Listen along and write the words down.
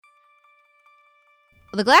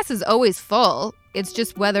The glass is always full. It's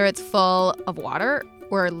just whether it's full of water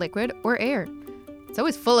or liquid or air. It's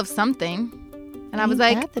always full of something. And I was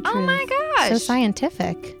like, oh my gosh. So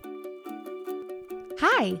scientific.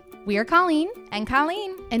 Hi, we are Colleen. And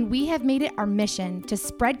Colleen. And we have made it our mission to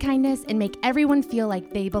spread kindness and make everyone feel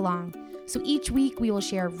like they belong. So each week we will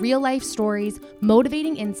share real-life stories,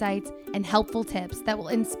 motivating insights, and helpful tips that will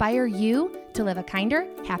inspire you to live a kinder,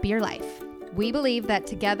 happier life. We believe that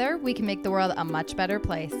together we can make the world a much better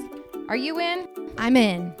place. Are you in? I'm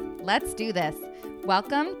in. Let's do this.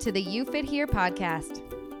 Welcome to the You Fit Here podcast.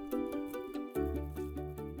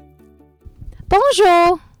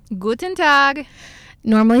 Bonjour. Guten Tag.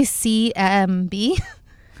 Normally CMB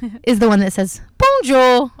is the one that says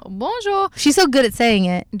bonjour. Bonjour. She's so good at saying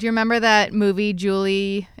it. Do you remember that movie,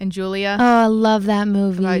 Julie and Julia? Oh, I love that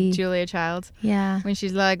movie. About Julia Childs. Yeah. When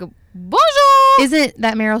she's like, bonjour. Isn't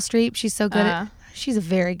that Meryl Streep? She's so good at she's a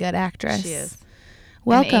very good actress. She is.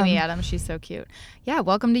 Welcome. And Amy Adams, she's so cute. Yeah,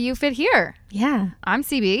 welcome to You Fit Here. Yeah. I'm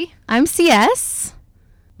CB. I'm CS.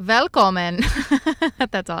 Welcome.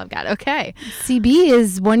 That's all I've got. Okay. CB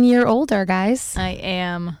is 1 year older, guys. I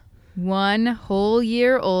am 1 whole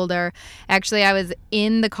year older. Actually, I was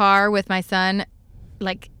in the car with my son,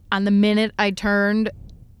 like on the minute I turned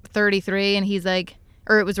 33, and he's like,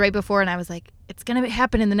 or it was right before, and I was like, it's going to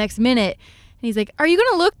happen in the next minute. And he's like, are you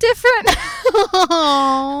going to look different?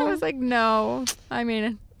 I was like, no. I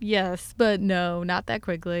mean, yes, but no, not that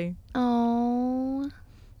quickly. Oh.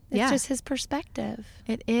 It's Yeah. just his perspective.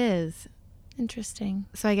 It is. Interesting.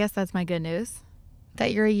 So I guess that's my good news.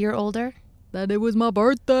 That you're a year older? That it was my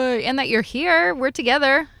birthday. And that you're here. We're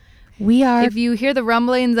together. We are. If you hear the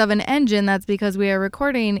rumblings of an engine, that's because we are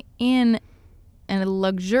recording in a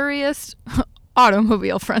luxurious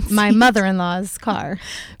automobile front seat. my mother-in-law's car,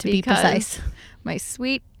 to be Because precise. My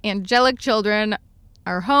sweet angelic children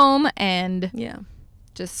are home and Yeah.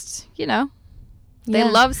 just, they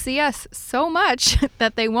love CS so much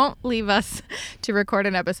that they won't leave us to record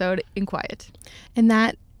an episode in quiet. And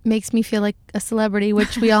that makes me feel like a celebrity,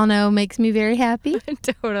 which we all know makes me very happy.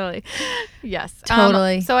 Totally. Yes.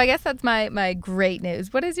 Totally. So I guess that's my great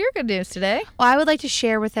news. What is your good news today? Well, I would like to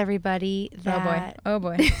share with everybody that Oh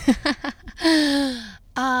boy.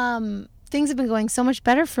 things have been going so much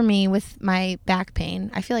better for me with my back pain.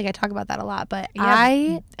 I feel like I talk about that a lot, but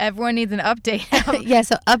everyone needs an update.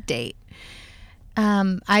 So update.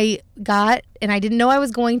 I got, and I didn't know I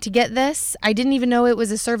was going to get this. I didn't even know it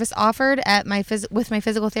was a service offered at with my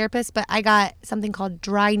physical therapist, but I got something called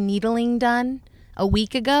dry needling done a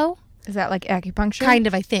week ago. Is that like acupuncture? Kind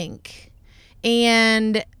of, I think.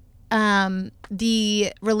 And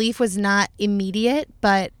the relief was not immediate,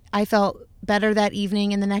 but I felt better that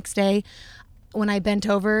evening, and the next day when I bent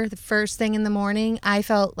over the first thing in the morning, I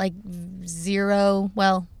felt like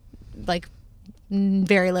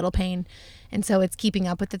very little pain. And so it's keeping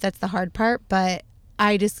up with it. That's the hard part. But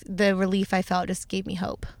the relief I felt just gave me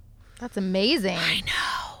hope. That's amazing. I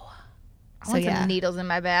know. I want some needles in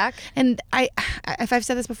my back. And if I've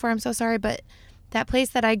said this before, I'm so sorry, but that place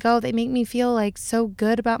that I go, they make me feel like so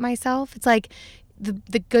good about myself. It's like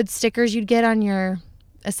the good stickers you'd get on your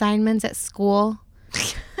assignments at school.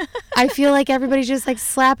 I feel like everybody's just like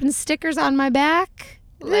slapping stickers on my back.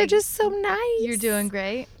 They're just so nice. You're doing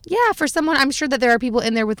great. Yeah, for someone, I'm sure that there are people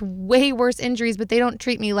in there with way worse injuries, but they don't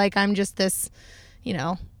treat me like I'm just this,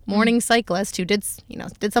 morning cyclist who did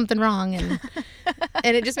something wrong, and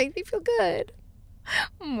and it just makes me feel good.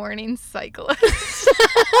 Morning cyclist.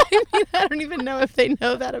 I don't even know if they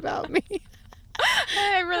know that about me.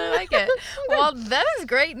 I really like it. Well, that is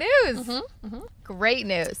great news. Great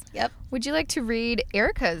news. Yep. Would you like to read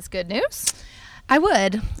Erica's good news? I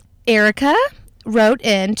would. Erica wrote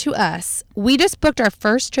in to us, we just booked our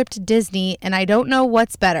first trip to Disney, and I don't know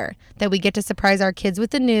what's better, that we get to surprise our kids with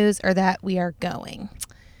the news or that we are going.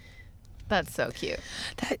 That's so cute.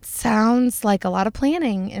 That sounds like a lot of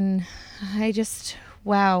planning, and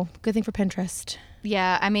wow, good thing for Pinterest.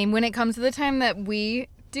 Yeah, I mean, when it comes to the time that we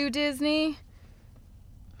do Disney,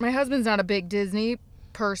 my husband's not a big Disney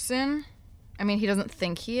person. I mean, he doesn't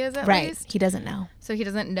think he is, at least. Right, he doesn't know. So he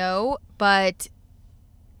doesn't know, but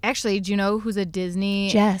actually, do you know who's a Disney?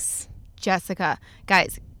 Jessica.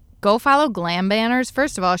 Guys, go follow Glam Banners.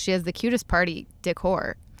 First of all, she has the cutest party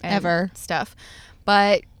decor ever stuff,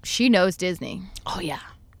 but she knows Disney. Oh, yeah.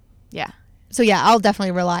 Yeah. So, yeah, I'll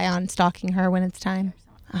definitely rely on stalking her when it's time.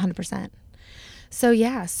 100%. So,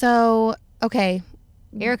 yeah. So, okay.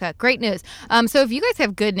 Erica, great news. So if you guys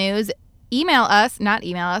have good news, essentially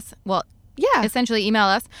email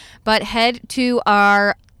us, but head to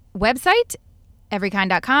our website,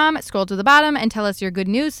 everykind.com, scroll to the bottom, and tell us your good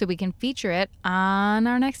news so we can feature it on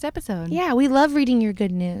our next episode. Yeah, we love reading your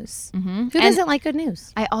good news. Mm-hmm. Who doesn't like good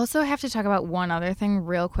news? I also have to talk about one other thing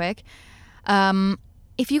real quick.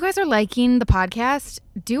 If you guys are liking the podcast,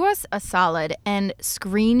 do us a solid and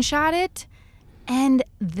screenshot it, and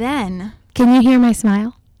then... Can you hear my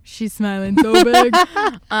smile? She's smiling so big.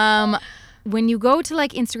 When you go to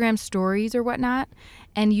like Instagram stories or whatnot,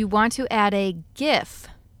 and you want to add a GIF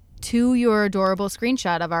to your adorable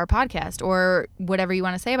screenshot of our podcast or whatever you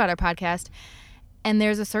want to say about our podcast, and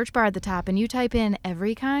there's a search bar at the top, and you type in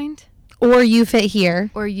Every Kind Or You Fit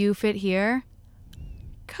Here. or You Fit Here,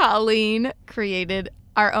 Colleen created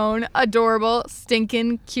our own adorable,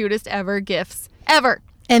 stinking, cutest ever GIFs. Ever.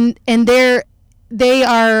 And they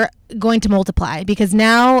are going to multiply because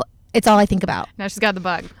now it's all I think about. Now she's got the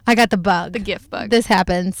bug. I got the bug. The GIF bug. This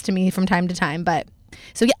happens to me from time to time, but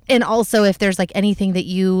so yeah, and also if there's like anything that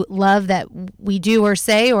you love that we do or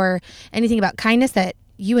say or anything about kindness that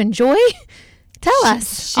you enjoy, tell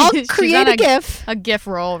us. I'll She's create on a GIF. A GIF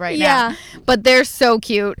roll right Yeah. now. But they're so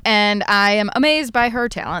cute, and I am amazed by her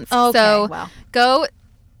talents. Okay, so well. go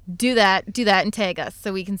do that, and tag us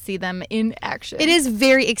so we can see them in action. It is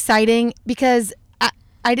very exciting because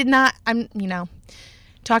I'm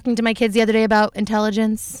talking to my kids the other day about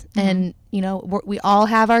intelligence and, we all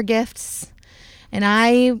have our gifts. And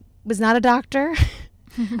I was not a doctor.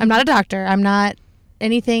 I'm not a doctor. I'm not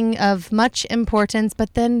anything of much importance.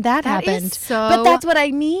 But then that happened. Is so but that's what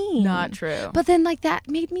I mean. not true. But then that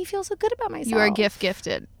made me feel so good about myself. You are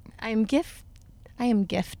gifted. I am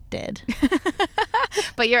gifted.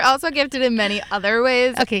 But you're also gifted in many other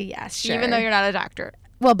ways. Okay, yeah, sure. Even though you're not a doctor.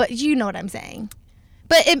 Well, but you know what I'm saying.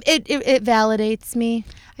 But it validates me.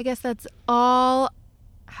 I guess that's all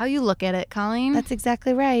how you look at it, Colleen. That's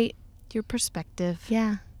exactly right. your perspective.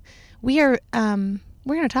 Yeah. We are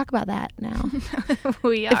we're going to talk about that now.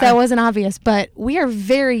 We are. If that wasn't obvious, but we are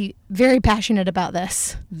very, very passionate about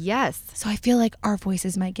this. Yes. So I feel like our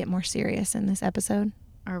voices might get more serious in this episode.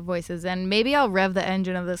 Our voices. And maybe I'll rev the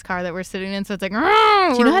engine of this car that we're sitting in so it's like, Do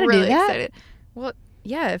you know how to really do that? Excited. Well,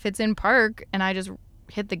 yeah, if it's in park and I just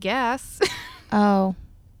hit the gas. Oh.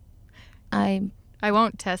 I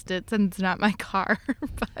won't test it since it's not my car,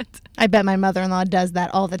 but I bet my mother-in-law does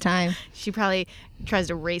that all the time. she probably tries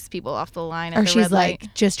to race people off the line at Or the she's red light.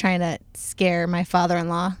 like just trying to scare my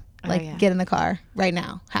father-in-law. Like, yeah. get in the car right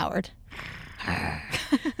now, Howard.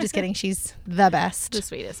 Just kidding. She's the best. The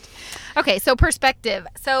sweetest. Okay, so perspective.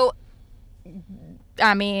 So,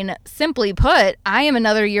 I mean, simply put, I am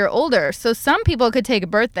another year older. So some people could take a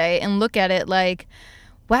birthday and look at it like,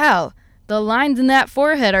 wow, the lines in that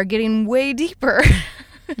forehead are getting way deeper.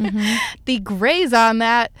 Mm-hmm. The grays on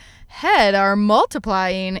that head are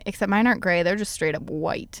multiplying, except mine aren't gray. They're just straight up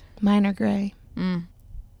white. Mine are gray.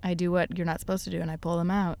 I do what you're not supposed to do, and I pull them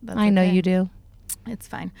out. That's I know okay. you do. It's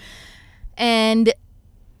fine. And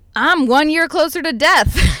I'm 1 year closer to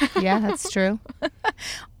death. Yeah, that's true.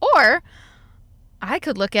 Or I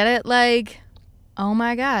could look at it like, oh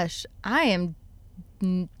my gosh, I am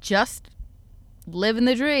just living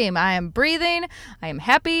the dream. I am breathing. I am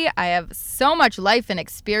happy. I have so much life and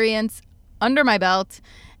experience under my belt.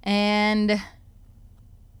 And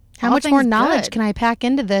How all much more things knowledge good. can I pack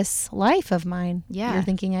into this life of mine? Yeah. You're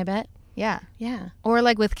thinking, I bet. Yeah. Yeah. Or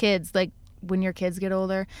like with kids, like when your kids get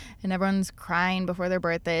older and everyone's crying before their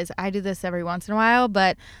birthdays. I do this every once in a while,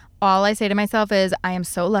 but all I say to myself is I am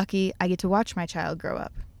so lucky I get to watch my child grow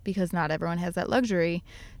up because not everyone has that luxury.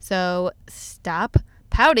 So stop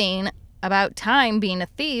pouting about time being a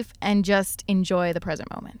thief and just enjoy the present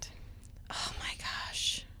moment. Oh my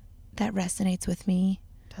gosh. That resonates with me.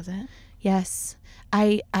 Does it? Yes.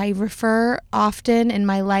 I refer often in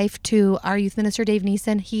my life to our youth minister, Dave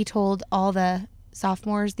Neeson. He told all the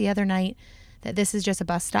sophomores the other night that this is just a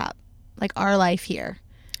bus stop, like our life here.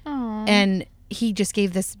 Aww. And he just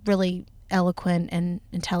gave this really eloquent and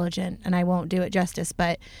intelligent, and I won't do it justice,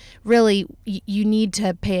 but really you need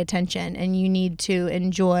to pay attention and you need to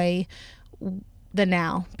enjoy the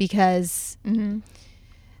now because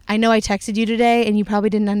I know I texted you today and you probably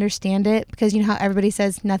didn't understand it because you know how everybody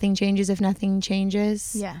says nothing changes if nothing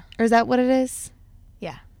changes? Yeah. Or is that what it is?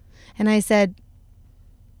 Yeah. And I said,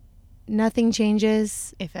 nothing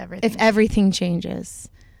changes If everything. if everything changes.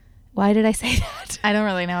 Why did I say that? I don't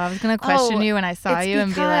really know. I was going to question you when I saw It's you and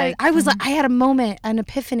be because like, I was like, I had a moment, an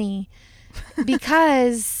epiphany,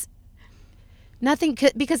 because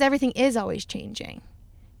because everything is always changing.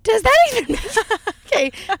 Does that even?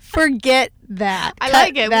 Okay, forget that. I Cut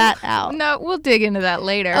like it. That out. No, we'll dig into that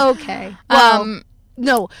later. Okay. Well,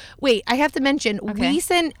 no. Wait. I have to mention. Okay. We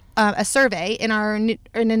sent a survey in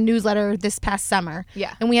in a newsletter this past summer.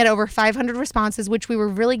 Yeah. And we had over 500 responses, which we were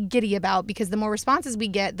really giddy about because the more responses we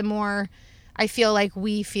get, the more I feel like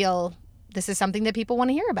we feel this is something that people want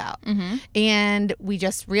to hear about. Mm-hmm. And we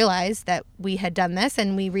just realized that we had done this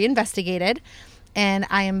and we reinvestigated. And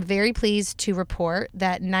I am very pleased to report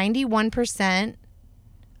that 91%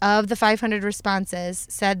 of the 500 responses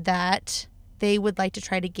said that they would like to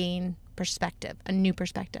try to gain perspective, a new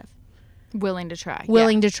perspective. Willing to try.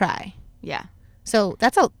 Willing to try. Yeah. So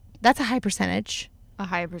that's a high percentage. A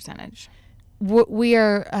high percentage. We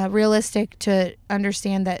are realistic to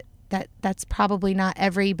understand that's probably not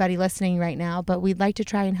everybody listening right now, but we'd like to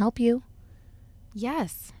try and help you.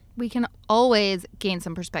 Yes. We can always gain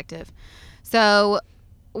some perspective. So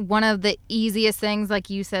one of the easiest things, like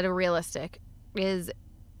you said, a realistic, is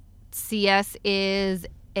CS is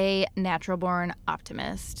a natural born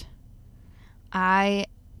optimist. I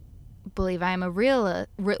believe I am a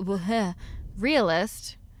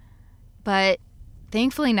realist, but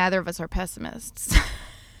thankfully neither of us are pessimists.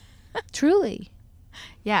 Truly.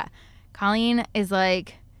 Yeah. Colleen is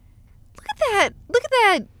like, look at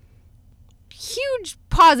that huge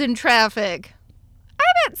pause in traffic. I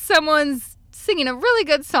bet someone's singing a really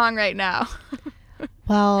good song right now.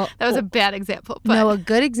 Well, That was a bad example. But no, a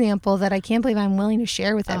good example that I can't believe I'm willing to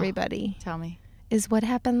share with everybody tell me. is what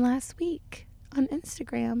happened last week on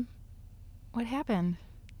Instagram What happened?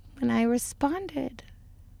 when I responded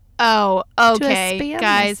Oh, to a okay, spam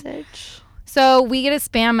guys. message. So we get a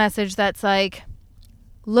spam message that's like,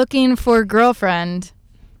 looking for girlfriend.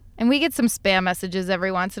 And we get some spam messages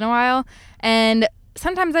every once in a while. And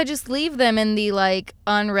sometimes I just leave them in the like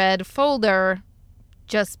unread folder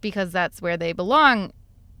just because that's where they belong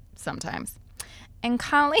sometimes. And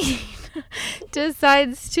Colleen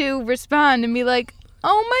decides to respond and be like,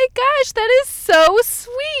 oh my gosh, that is so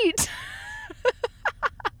sweet.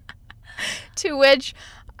 To which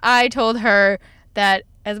I told her that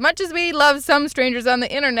as much as we love some strangers on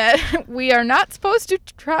the internet, we are not supposed to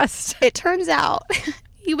trust. It turns out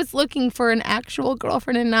he was looking for an actual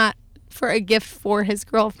girlfriend and not for a gift for his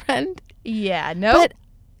girlfriend. Yeah, no. But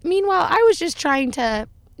meanwhile, I was just trying to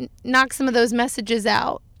knock some of those messages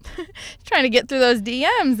out. Trying to get through those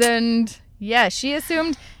DMs. And yeah, she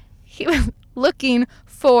assumed he was looking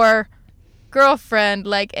for girlfriend,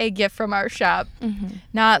 like a gift from our shop,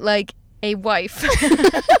 not like a wife.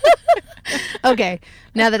 Okay,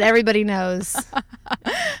 now that everybody knows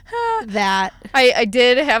that. I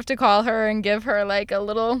did have to call her and give her like a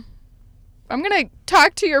little, I'm going to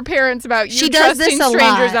talk to your parents about you She does trusting this a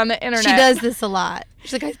strangers lot. on the internet. She does this a lot.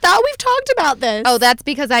 She's like, I thought we've talked about this. Oh, that's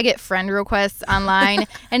because I get friend requests online.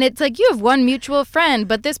 And it's like, you have one mutual friend,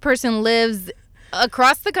 but this person lives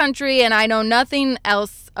across the country and I know nothing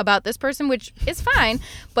else about this person, which is fine.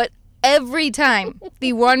 But every time,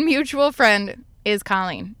 the one mutual friend is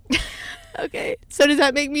Colleen. Okay. So does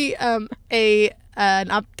that make me an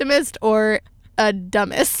optimist or a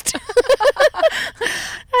dumbest?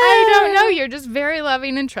 I don't know. You're just very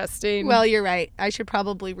loving and trusting. Well, you're right. I should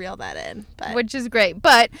probably reel that in. But which is great.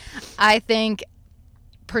 But I think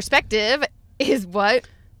perspective is what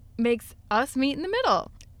makes us meet in the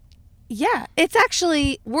middle. yeah, it's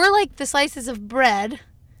actually, we're like the slices of bread,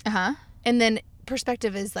 Uh-huh. and then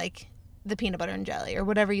perspective is like the peanut butter and jelly or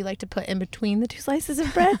whatever you like to put in between the two slices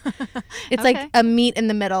of bread. It's Okay. like a meat in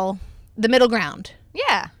the middle ground.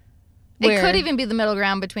 Yeah. Where- It could even be the middle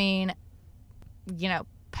ground between,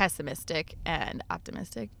 pessimistic and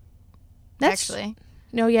optimistic. Actually,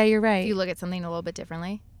 No, yeah, you're if right. you look at something a little bit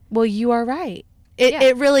differently. Well, you are right. It Yeah.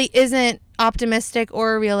 it really isn't optimistic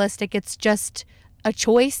or realistic. It's just a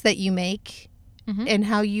choice that you make Mhm. and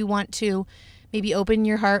how you want to maybe open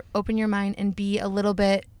your heart, open your mind, and be a little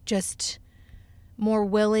bit just more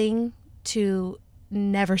willing to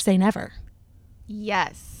never say never.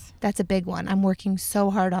 Yes. That's a big one. I'm working so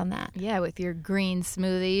hard on that. Yeah, with your green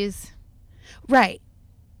smoothies. Right.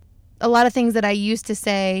 A lot of things that I used to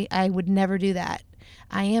say I would never do that.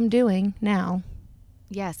 I am doing now.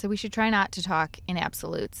 Yeah, so we should try not to talk in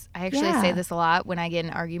absolutes. I actually Yeah. say this a lot when I get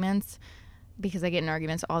in arguments because I get in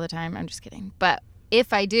arguments all the time. I'm just kidding. But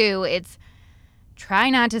if I do, it's try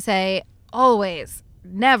not to say always,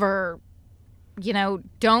 never,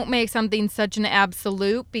 don't make something such an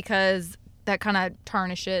absolute because that kind of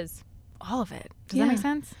tarnishes all of it. Does that make Yeah.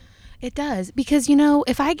 sense? It does. Because,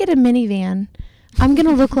 if I get a minivan, I'm going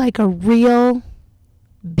to look like a real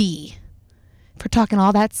bee for talking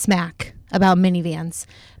all that smack about minivans.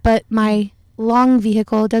 But my long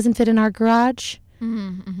vehicle doesn't fit in our garage.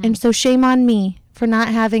 Mm-hmm. And so shame on me for not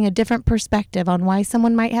having a different perspective on why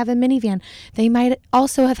someone might have a minivan. They might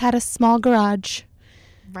also have had a small garage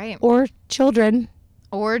Right. or children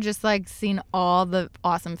Or just like seen all the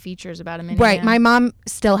awesome features about a minivan. Right. My mom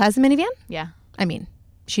still has a minivan. Yeah. I mean,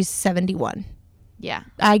 she's 71. Yeah.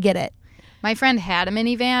 I get it. My friend had a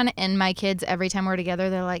minivan, and my kids, every time we're together,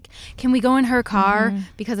 they're like, can we go in her car?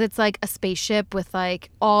 Because it's like a spaceship with like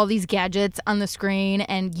all these gadgets on the screen,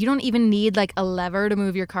 and you don't even need like a lever to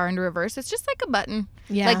move your car into reverse. It's just like a button.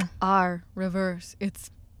 Yeah. Like R, reverse. It's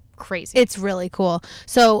crazy. It's really cool.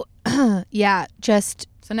 So, yeah, just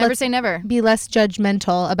So never let's say never. be less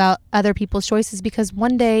judgmental about other people's choices, because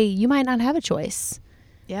one day you might not have a choice.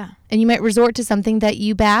 Yeah. And you might resort to something that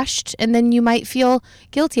you bashed, and then you might feel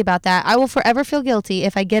guilty about that. I will forever feel guilty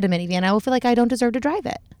if I get a minivan. I will feel like I don't deserve to drive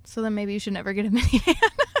it. So then maybe you should never get a minivan.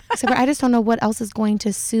 Except for I just don't know what else is going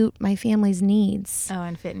to suit my family's needs Oh,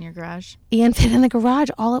 and fit in your garage. and fit in the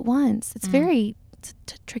garage all at once. It's it's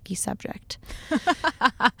a tricky subject.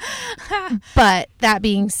 But that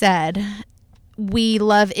being said, we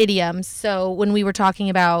love idioms. So when we were talking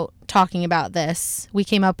about this, we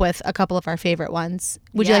came up with a couple of our favorite ones.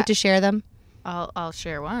 Would you Yeah. like to share them? I'll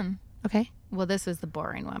share one. Okay. Well, this is the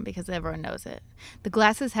boring one because everyone knows it. The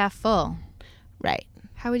glass is half full. Right.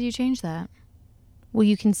 How would you change that? Well,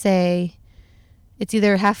 you can say it's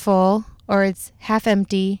either half full, or it's half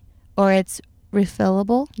empty, or it's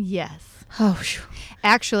refillable. Yes. Oh, phew.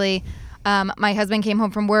 Actually, my husband came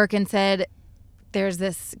home from work and said there's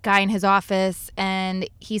this guy in his office, and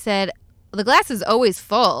he said the glass is always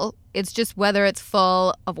full. It's just whether it's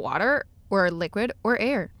full of water or liquid or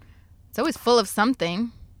air. It's always full of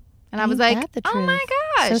something. And I was Ain't like, that the oh my truth?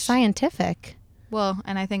 gosh. So scientific. Well,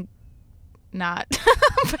 and I think not,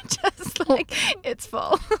 but just like it's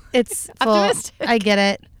full. It's full. Optimistic. I get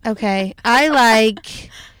it. Okay. I like,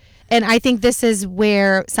 and I think this is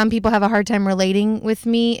where some people have a hard time relating with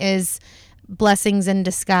me, is blessings in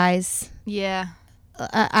disguise. Yeah.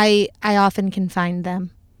 I often can find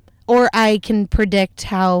them, or I can predict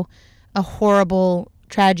how a horrible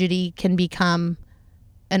tragedy can become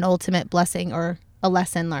an ultimate blessing or a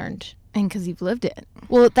lesson learned. And because you've lived it.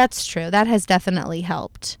 Well, that's true. That has definitely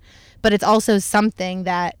helped. But it's also something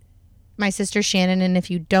that my sister Shannon, and if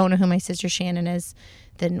you don't know who my sister Shannon is,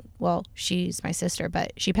 then, well, she's my sister,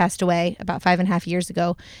 but she passed away about 5.5 years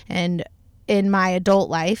ago. And in my adult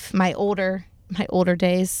life, my older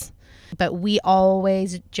days, but we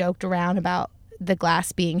always joked around about the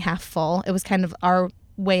glass being half full. It was kind of our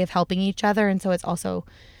way of helping each other. And so it's also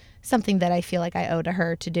something that I feel like I owe to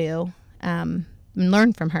her to do, and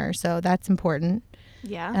learn from her. So that's important.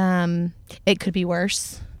 Yeah. It could be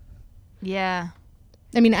worse. Yeah.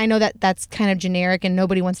 I mean, I know that that's kind of generic and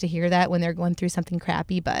nobody wants to hear that when they're going through something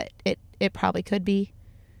crappy, but it probably could be.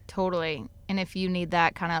 Totally. And if you need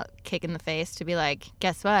that kind of kick in the face to be like,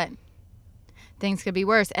 guess what? Things could be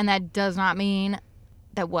worse. And that does not mean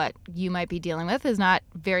that what you might be dealing with is not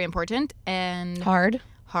very important and Hard.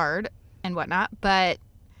 and whatnot. But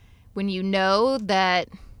when you know that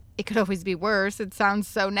it could always be worse, it sounds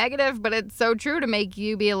so negative, but it's so true to make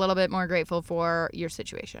you be a little bit more grateful for your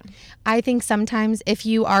situation. I think sometimes if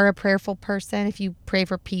you are a prayerful person, if you pray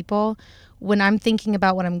for people, when I'm thinking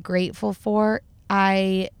about what I'm grateful for,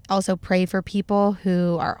 I also pray for people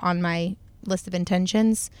who are on my list of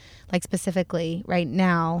intentions. Like specifically right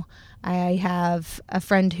now, I have a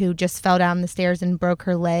friend who just fell down the stairs and broke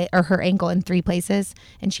her leg or her ankle in 3 places,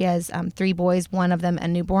 and she has 3 boys, one of them a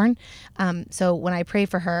newborn. So when I pray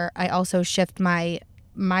for her, I also shift my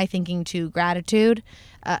thinking to gratitude.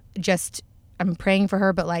 I'm praying for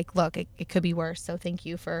her, but like, look, it could be worse. So thank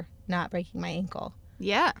you for not breaking my ankle.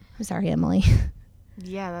 Yeah. I'm sorry, Emily.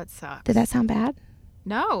 Yeah, that sucks. Did that sound bad?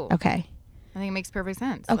 No. Okay. I think it makes perfect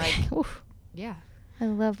sense. Okay. Like, Oof. yeah. I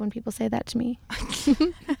love when people say that to me.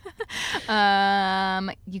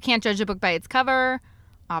 You can't judge a book by its cover.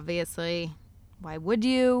 Obviously. Why would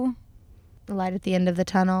you? The light at the end of the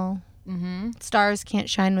tunnel. Mm-hmm. Stars can't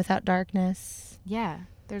shine without darkness. Yeah.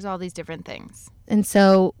 There's all these different things. And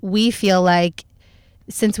so we feel like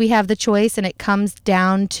since we have the choice and it comes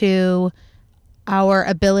down to our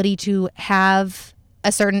ability to have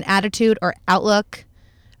a certain attitude or outlook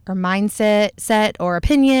or mindset or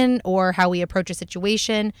opinion or how we approach a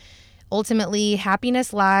situation, ultimately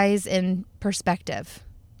happiness lies in perspective,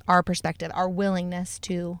 our willingness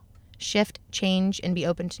to shift, change, and be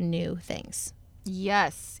open to new things.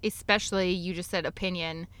 Yes. Especially, you just said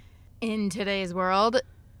opinion. In today's world,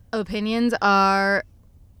 opinions are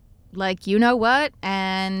like, you know what?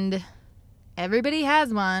 And everybody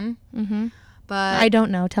has one. Mm-hmm. But I don't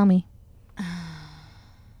know. Tell me.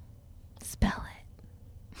 Spell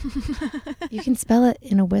it. You can spell it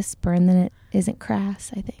in a whisper and then it isn't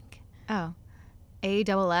crass, I think. Oh.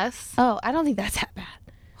 ASS. Oh, I don't think that's that bad.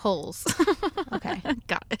 Holes. Okay.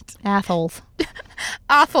 Got it. Assholes.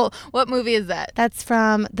 Awful. What movie is that? That's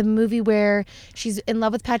from the movie where she's in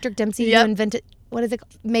love with Patrick Dempsey, Yep. who invented, what is it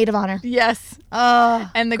called? Maid of Honor. Yes. Oh,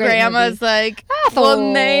 And the great grandma's movie. like, Awful.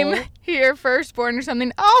 we'll name your firstborn or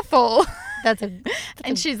something awful. That's a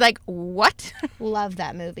And she's like, what? love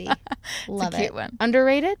that movie. Love cute it. one.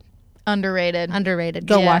 Underrated? Underrated. Underrated.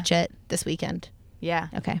 Go Yeah. watch it this weekend. Yeah.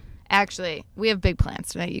 Okay. Actually, we have big plans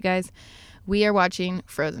tonight, you guys. We are watching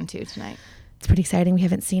Frozen 2 tonight. It's pretty exciting. We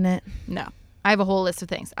haven't seen it. No. I have a whole list of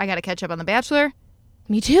things. I got to catch up on The Bachelor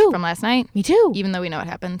Me too. from last night, Me too. even though we know what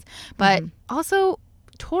happens. But also,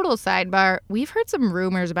 total sidebar, we've heard some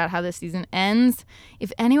rumors about how this season ends.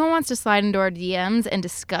 If anyone wants to slide into our DMs and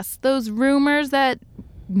discuss those rumors that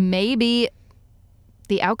may be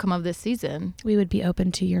the outcome of this season, We would be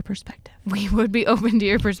open to your perspective. we would be open to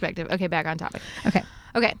your perspective. Okay, back on topic. Okay.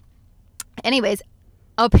 Okay. Anyways,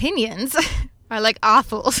 opinions are like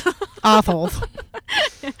awfuls. Awful.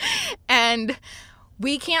 And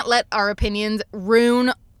we can't let our opinions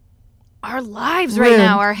ruin our lives right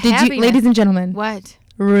now, our happiness. ladies and gentlemen, What?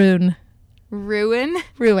 ruin. Ruin?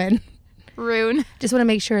 Ruin. Ruin? Just want to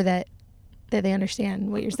make sure that they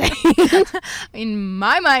understand what you're saying. In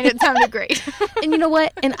my mind, it sounded great. And you know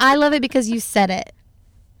what? And I love it because you said it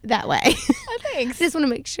that way. Thanks. Just want to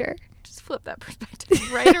make sure. Just flip that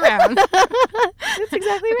perspective right around. That's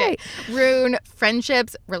exactly right. Ruin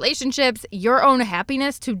friendships, relationships, your own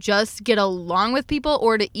happiness to just get along with people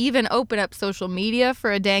or to even open up social media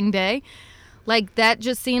for a dang day. Like, that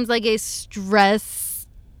just seems like a stress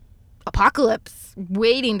apocalypse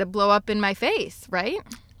waiting to blow up in my face, right?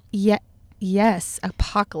 Yeah. Yes.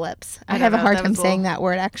 Apocalypse. I don't have a know, hard that time was a saying little- that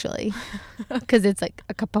word actually, because it's like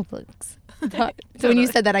a apocalypse. So when you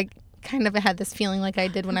said that, I kind of had this feeling like I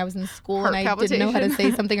did when I was in school and Heart I didn't know how to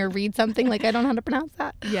palpitation. say something or read something. Like I don't know how to pronounce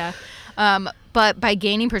that. Yeah. But by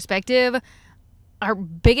gaining perspective, our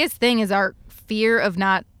biggest thing is our fear of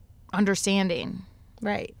not understanding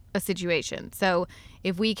Right. a situation. So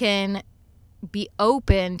if we can be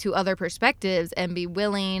open to other perspectives and be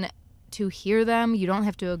willing to hear them, you don't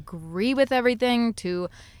have to agree with everything, to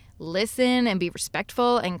listen and be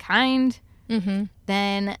respectful and kind, Mm-hmm.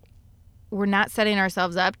 then we're not setting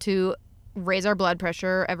ourselves up to raise our blood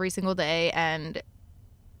pressure every single day and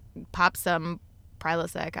pop some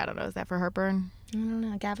Prilosec. I don't know. Is that for heartburn? I don't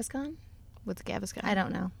know. Gaviscon? What's Gaviscon? I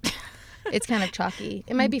don't know. It's kind of chalky.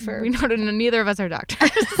 It might be for We know that neither of us are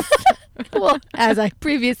doctors. well, as I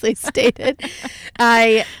previously stated,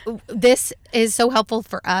 this is so helpful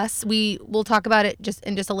for us. We will talk about it just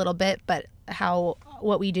in a little bit, but how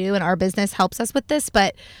what we do in our business helps us with this.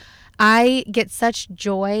 But I get such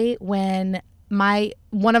joy when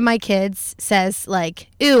one of my kids says like,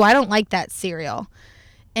 "Ooh, I don't like that cereal,"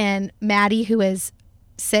 and Maddie, who is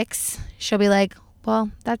 6, she'll be like,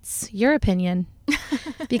 "Well, that's your opinion."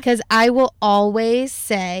 Because I will always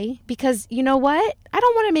say, because you know what? I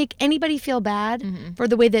don't want to make anybody feel bad for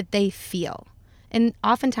the way that they feel. And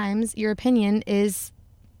oftentimes your opinion is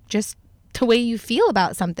just the way you feel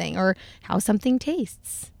about something or how something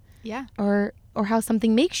tastes Yeah. or how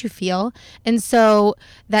something makes you feel. And so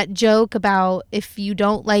that joke about if you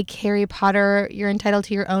don't like Harry Potter, you're entitled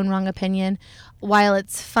to your own wrong opinion, while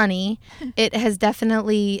it's funny, it has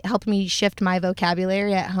definitely helped me shift my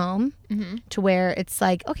vocabulary at home to where it's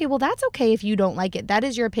like, okay, well, that's okay if you don't like it. That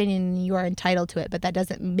is your opinion and you are entitled to it, but that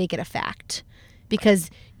doesn't make it a fact because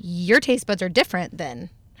your taste buds are different than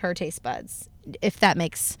her taste buds, if that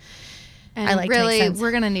makes And I like to make really, sense.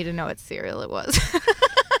 we're going to need to know what cereal it was.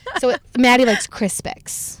 So Maddie likes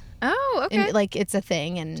Crispix. Oh, okay. And like it's a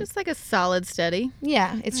thing and Just like a solid steady.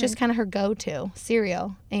 yeah, it's just kind of her go-to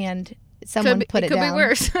cereal and someone put it could down. be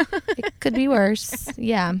worse. It could be worse.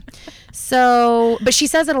 Yeah. So, but she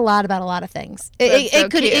says it a lot about a lot of things. That's so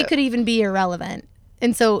It cute. could even be irrelevant.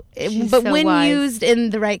 And so, She's but so when wise. used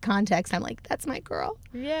in the right context, I'm like, that's my girl.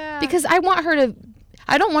 Yeah. Because I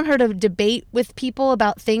don't want her to debate with people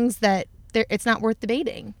about things that it's not worth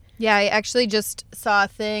debating. Yeah, I actually just saw a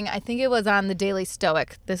thing. I think it was on the Daily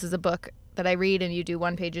Stoic. This is a book that I read and you do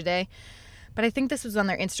 1 page a day. But I think this was on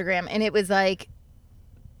their Instagram. And it was like,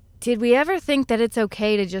 did we ever think that it's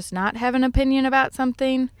okay to just not have an opinion about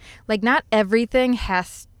something? Like, not everything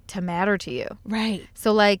has to matter to you. Right.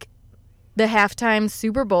 So, like, the halftime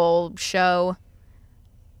Super Bowl show,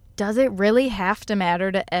 does it really have to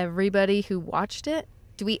matter to everybody who watched it?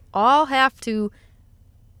 Do we all have to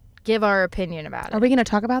give our opinion about Are it? we going to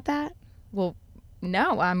talk about that? Well,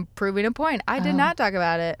 no, I'm proving a point. I did Oh. not talk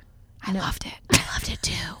about it. I loved it. I loved it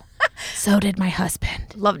too. So did my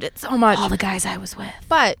husband. Loved it so much. All the guys I was with.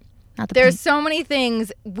 But Not the there's point. so many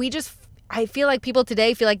things I feel like people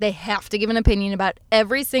today feel like they have to give an opinion about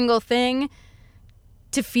every single thing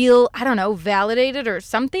to feel, I don't know, validated or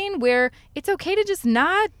something, where it's okay to just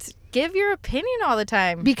not give your opinion all the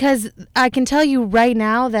time. Because I can tell you right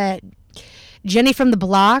now that Jenny from the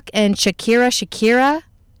Block and Shakira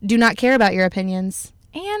do not care about your opinions.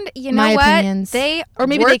 And you know My what? opinions. They Or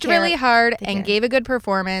maybe worked they care. really hard They and care. gave a good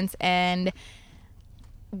performance. And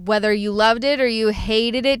whether you loved it or you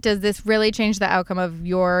hated it, does this really change the outcome of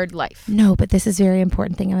your life? No, but this is a very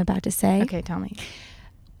important thing I'm about to say. Okay, tell me.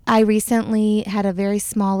 I recently had a very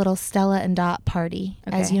small little Stella and Dot party,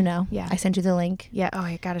 as Okay. you know. Yeah. I sent you the link. Yeah. Oh,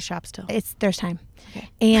 I got to shop still. There's time. Okay.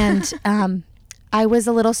 And I was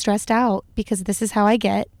a little stressed out because this is how I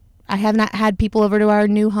get. I have not had people over to our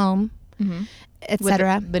new home, Mm-hmm.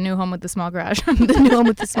 etc. The new home with the small garage. The new home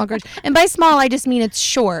with the small garage. And by small, I just mean it's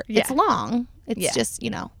short. Yeah. It's long. It's Yeah. just,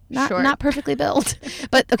 Short. not perfectly built.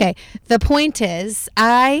 But okay, the point is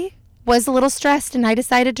I was a little stressed and I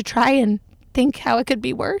decided to try and think how it could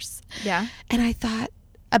be worse. Yeah. And I thought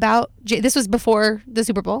about, this was before the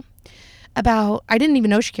Super Bowl, I didn't even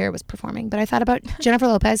know Shakira was performing, but I thought about Jennifer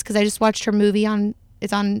Lopez because I just watched her movie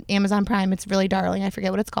it's on Amazon Prime. It's really darling. I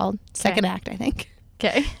forget what it's called. Second act, I think.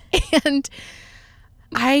 Okay. And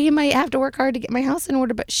I might have to work hard to get my house in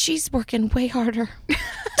order, but she's working way harder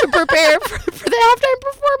to prepare for the halftime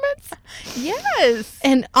performance. Yes.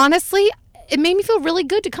 And honestly, it made me feel really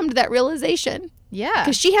good to come to that realization. Yeah.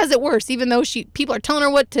 Because she has it worse, even though people are telling her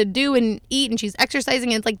what to do and eat, and she's exercising,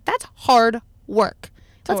 and it's like, that's hard work.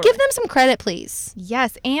 Let's Totally. give them some credit, please.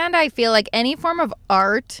 Yes. And I feel like any form of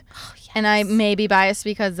art, and I may be biased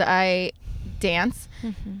because I dance,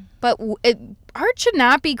 but art should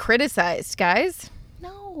not be criticized, guys,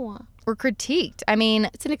 No. or critiqued. I mean,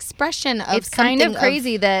 It's an expression of it's kind of something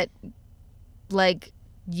crazy that, like,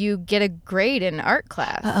 you get a grade in art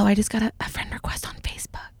class. Uh-oh, I just got a friend request on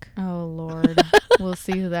Facebook. Oh, Lord. We'll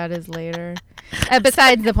see who that is later.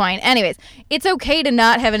 Besides the point. Anyways, it's okay to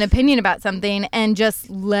not have an opinion about something and just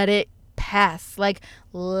let it pass. Like,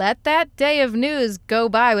 let that day of news go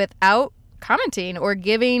by without commenting or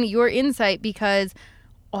giving your insight, because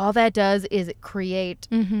all that does is create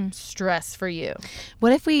stress for you.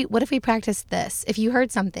 What if we practiced this? If you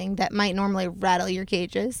heard something that might normally rattle your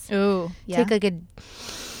cages, Ooh, yeah. take like a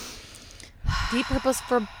deep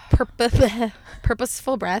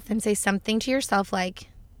purposeful breath and say something to yourself like,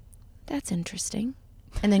 that's interesting.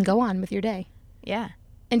 And then go on with your day. Yeah.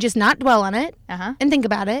 And just not dwell on it Uh-huh. and think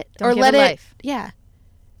about it. Don't or give let it it. life. Yeah.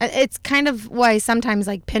 It's kind of why sometimes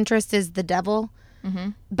like Pinterest is the devil. Mm-hmm.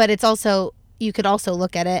 But it's also, you could also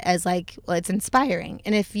look at it as like, well, it's inspiring.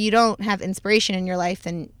 And if you don't have inspiration in your life,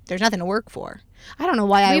 then there's nothing to work for. I don't know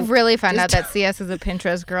why We've really found out just- that CS is a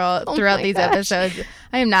Pinterest girl Oh throughout my these gosh. episodes.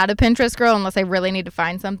 I am not a Pinterest girl unless I really need to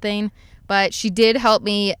find something. But she did help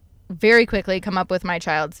me very quickly come up with my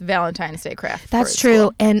child's Valentine's Day craft. for That's his true.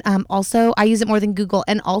 school. And also, I use it more than Google.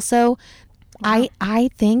 And also, I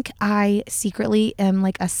think I secretly am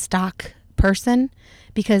like a stock person,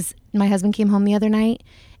 because my husband came home the other night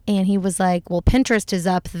and he was like, well, Pinterest is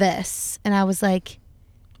up this. And I was like,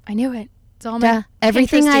 I knew it. It's all duh. my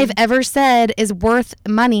Everything Pinteresting. I've ever said is worth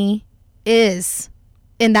money is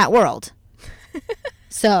in that world.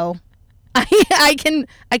 So I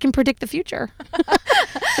can predict the future.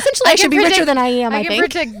 Essentially, I can should be predict- richer than I am, I can think.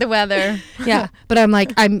 predict the weather. Yeah, but I'm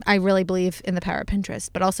like, I really believe in the power of Pinterest,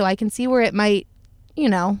 but also I can see where it might,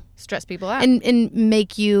 Stress people out. and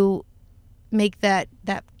make that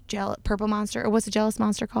purple monster, or what's the jealous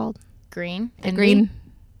monster called? green. The Envy?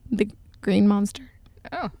 the green monster.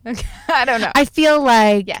 Oh, okay. I don't know. I feel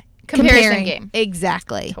like Yeah. Comparison comparing- game.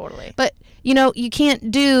 Exactly. Totally. But you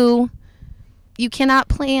cannot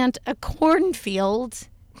plant a cornfield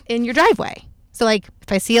in your driveway. So like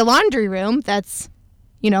if I see a laundry room that's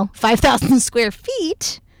 5,000 square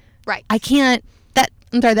feet, Right. I can't,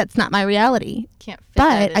 I'm sorry, that's not my reality. Can't fit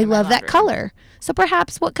that But I into my love that laundry. color. So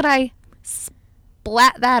perhaps what could I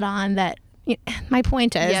splat that on that, my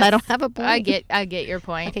point is, Yes. I don't have a point. I get your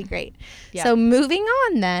point. Okay, great. Yeah. So moving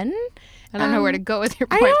on then. I don't know where to go with your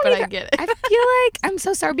I point, don't but I either. get it. I feel like I'm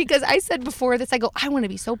so sorry because I said before this, I go, I want to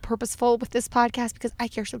be so purposeful with this podcast because I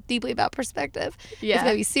care so deeply about perspective. Yeah. It's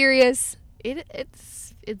going to be serious.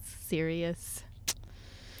 It's serious.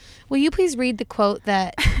 Will you please read the quote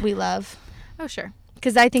that we love? Oh, sure.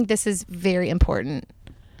 Because I think this is very important.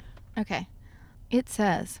 Okay. It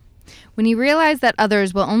says, when you realize that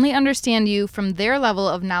others will only understand you from their level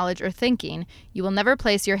of knowledge or thinking, you will never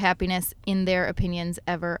place your happiness in their opinions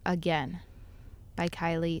ever again. By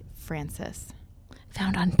Kylie Francis.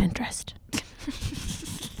 Found on Pinterest.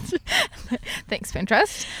 Thanks,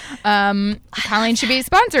 Pinterest. Colleen should be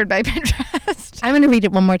sponsored by Pinterest. I'm going to read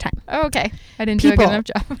it one more time. Oh, okay. I didn't do a good People. enough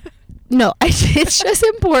job. No, it's just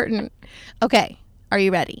important. Okay. Are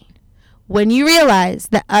you ready? When you realize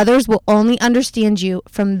that others will only understand you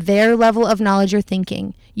from their level of knowledge or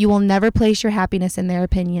thinking, you will never place your happiness in their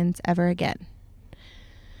opinions ever again.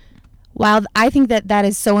 While I think that that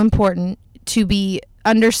is so important to be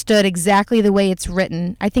understood exactly the way it's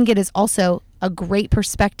written, I think it is also a great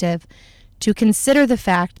perspective to consider the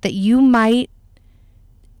fact that you might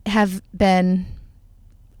have been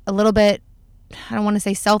a little bit, I don't want to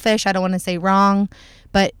say selfish, I don't want to say wrong,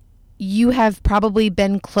 but you have probably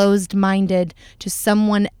been closed-minded to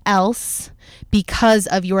someone else because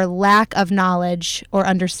of your lack of knowledge or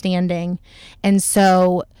understanding. And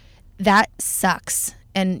so that sucks.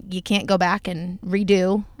 And you can't go back and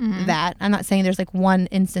redo that. I'm not saying there's like one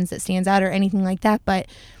instance that stands out or anything like that, but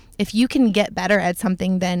if you can get better at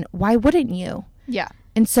something, then why wouldn't you? Yeah.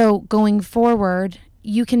 And so going forward,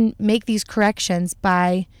 you can make these corrections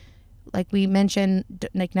by, like we mentioned,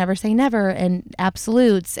 like never say never and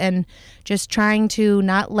absolutes, and just trying to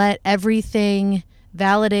not let everything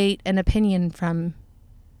validate an opinion from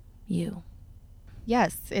you.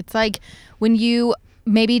 Yes. It's like when you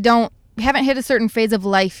maybe haven't hit a certain phase of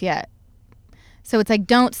life yet. So it's like,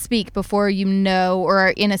 don't speak before you know or are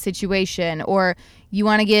in a situation, or you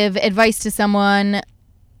want to give advice to someone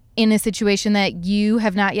in a situation that you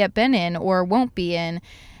have not yet been in or won't be in.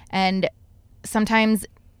 And sometimes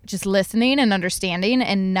just listening and understanding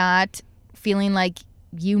and not feeling like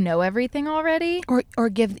you know everything already. Or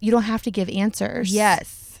you don't have to give answers.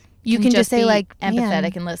 Yes. You can just say be like,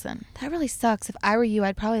 empathetic and listen. That really sucks. If I were you,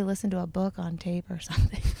 I'd probably listen to a book on tape or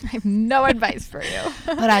something. I have no advice for you.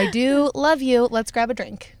 But I do love you. Let's grab a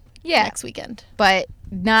drink. Yeah. Next weekend. But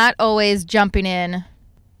not always jumping in.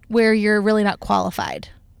 Where you're really not qualified.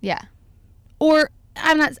 Yeah. Or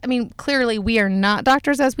clearly we are not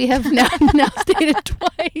doctors, as we have now stated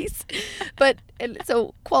twice. But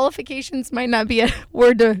so qualifications might not be a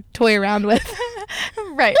word to toy around with.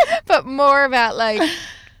 Right. But more about like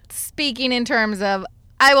speaking in terms of,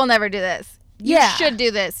 I will never do this. You should do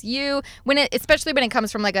this. Especially when it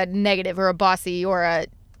comes from like a negative or a bossy or a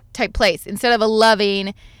type place, instead of a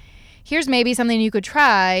loving, here's maybe something you could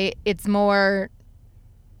try. It's more,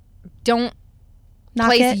 don't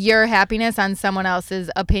place your happiness on someone else's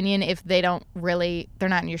opinion if they're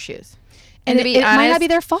not in your shoes. And to be honest, might not be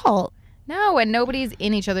their fault. No, and nobody's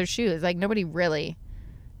in each other's shoes. Like, nobody really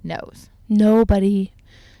knows. Nobody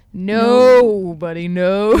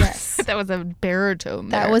knows. Yes. That was a baritone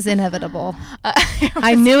there. That was inevitable.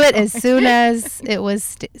 I knew it as soon as it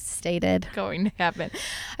was stated. Going to happen.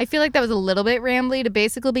 I feel like that was a little bit rambly to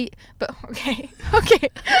basically be, but okay.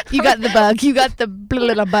 You got the bug. You got the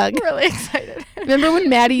little bug. I'm really excited. Remember when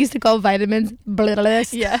Maddie used to call vitamins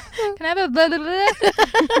blittlist? Yeah. Can I have a blah?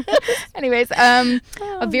 Anyways,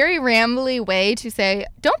 a very rambly way to say,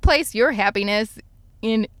 don't place your happiness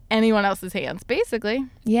in anyone else's hands, basically.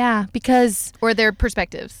 Yeah, because... Or their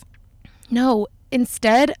perspectives. No,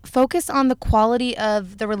 instead, focus on the quality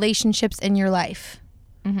of the relationships in your life.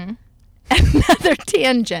 Mm-hmm. Another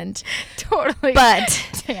tangent. Totally. But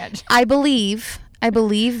tangent. I believe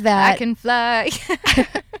that... I can fly.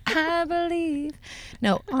 I believe.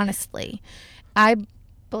 No, honestly. I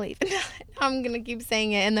believe. I'm going to keep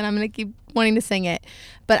saying it, and then I'm going to keep wanting to sing it.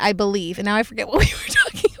 But I believe. And now I forget what we were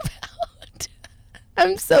talking about.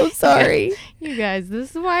 I'm so sorry. You guys,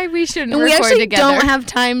 this is why we shouldn't and record we actually together. Don't have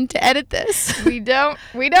time to edit this. We don't,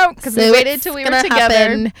 because we waited till we were together.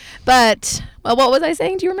 Happen. But, well, what was I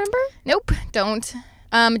saying? Do you remember? Nope, don't.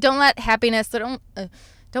 Don't let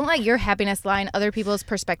don't let your happiness lie in other people's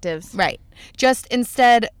perspectives. Right. Just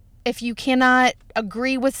instead, if you cannot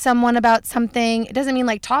agree with someone about something, it doesn't mean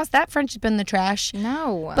like toss that friendship in the trash.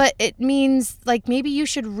 No. But it means like maybe you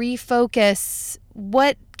should refocus.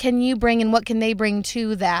 What can you bring and what can they bring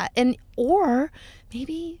to that? And or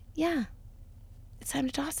maybe, it's time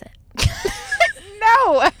to toss it.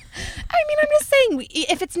 No. I mean, I'm just saying,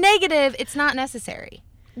 if it's negative, it's not necessary.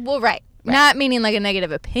 Well, right. Not meaning like a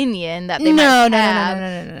negative opinion that they might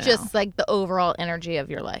have. No. Just like the overall energy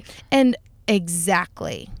of your life. And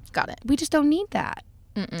exactly. Got it. We just don't need that.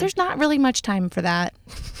 Mm-mm. There's not really much time for that.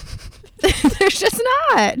 There's just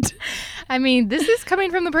not. I mean, this is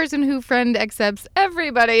coming from the person who friend accepts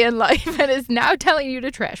everybody in life and is now telling you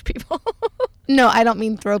to trash people. No, I don't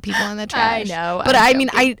mean throw people in the trash. I know. But I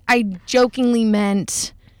mean, I jokingly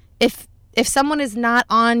meant if someone is not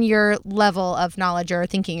on your level of knowledge or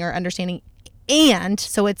thinking or understanding, and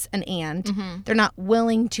so it's an and, they're not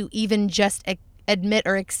willing to even just admit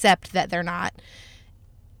or accept that they're not,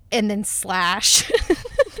 and then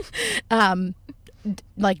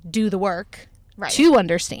like do the work to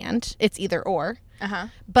understand. It's either or. Uh-huh.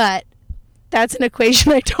 But that's an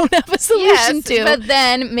equation I don't have a solution to. But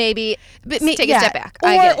then maybe take a step back.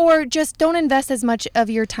 Or just don't invest as much of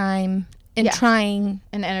your time in trying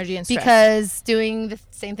and energy and stress. Because doing the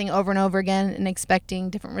same thing over and over again and expecting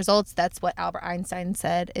different results, that's what Albert Einstein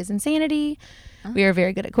said is insanity. We are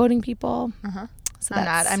very good at quoting people. So I'm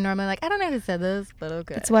not. I'm normally like, I don't know who said this, but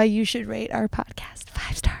okay. That's why you should rate our podcast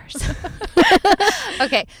 5 stars.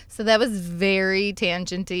 Okay, so that was very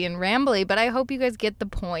tangenty and rambly, but I hope you guys get the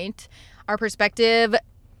point. Our perspective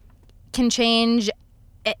can change.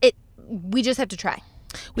 We just have to try.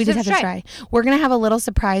 We just have to try. We're going to have a little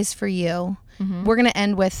surprise for you. We're going to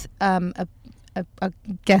end with a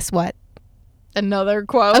guess what? Another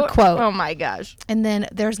quote? A quote. Oh my gosh. And then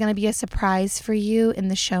there's going to be a surprise for you in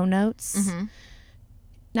the show notes.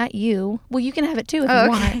 Not you. Well, you can have it too if you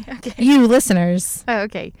want. Okay. You listeners. Oh,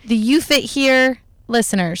 okay. The You Fit Here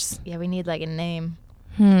listeners. Yeah, we need like a name.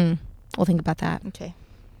 We'll think about that. Okay.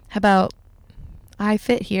 How about I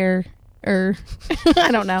Fit Here? Or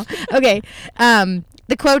I don't know. Okay.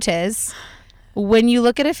 The quote is, when you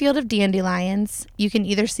look at a field of dandelions, you can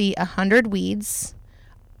either see 100 weeds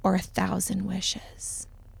or 1,000 wishes.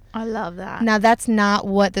 I love that. Now, that's not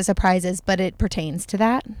what the surprise is, but it pertains to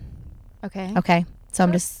that. Okay. Okay. So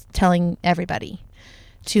I'm just telling everybody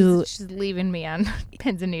to... She's leaving me on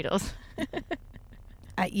pins and needles.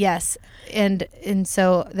 Yes. And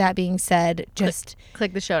so that being said, just...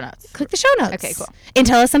 Click the show notes. Click the show notes. Okay, cool. And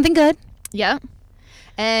tell us something good. Yeah.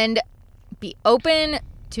 And be open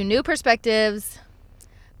to new perspectives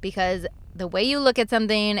because the way you look at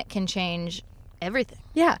something can change everything.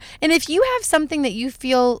 Yeah. And if you have something that you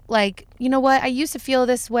feel like, you know what, I used to feel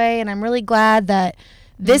this way and I'm really glad that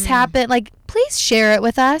this happened, like, please share it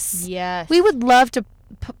with us. Yes. We would love to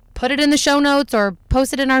put it in the show notes or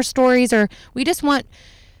post it in our stories, or we just want,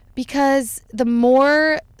 because the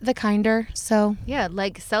more, the kinder. So yeah,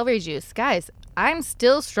 like celery juice. Guys, I'm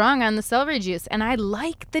still strong on the celery juice and I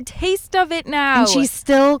like the taste of it now. And she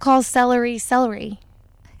still calls celery.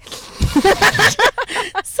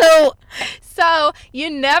 So you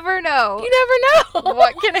never know.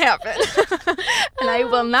 What can happen. And I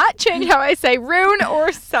will not change how I say rune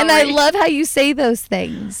or celery. And I love how you say those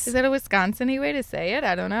things. Is that a Wisconsin-y way to say it?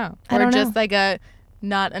 I don't know. I don't know. Just like a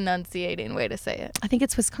not enunciating way to say it. I think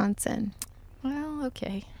it's Wisconsin. Well,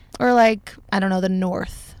 okay. Or like, I don't know, the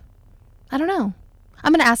North. I don't know.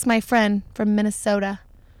 I'm going to ask my friend from Minnesota.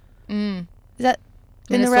 Is that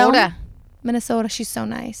in the realm? Minnesota. She's so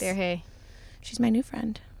nice. There, hey. She's my new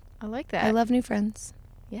friend. I like that. I love new friends.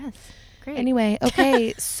 Yes. Great. Anyway,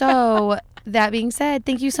 okay. So that being said,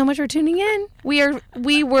 thank you so much for tuning in. We had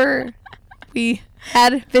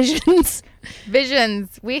visions.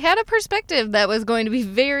 We had a perspective that was going to be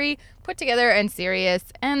very put together and serious,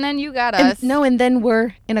 and then you got us. And then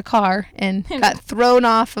we're in a car and got thrown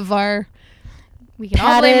off of our... We can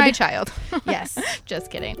all blame my child. Yes.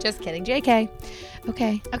 Just kidding. JK.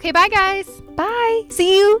 Okay. Okay, bye, guys. Bye.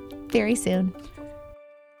 See you very soon.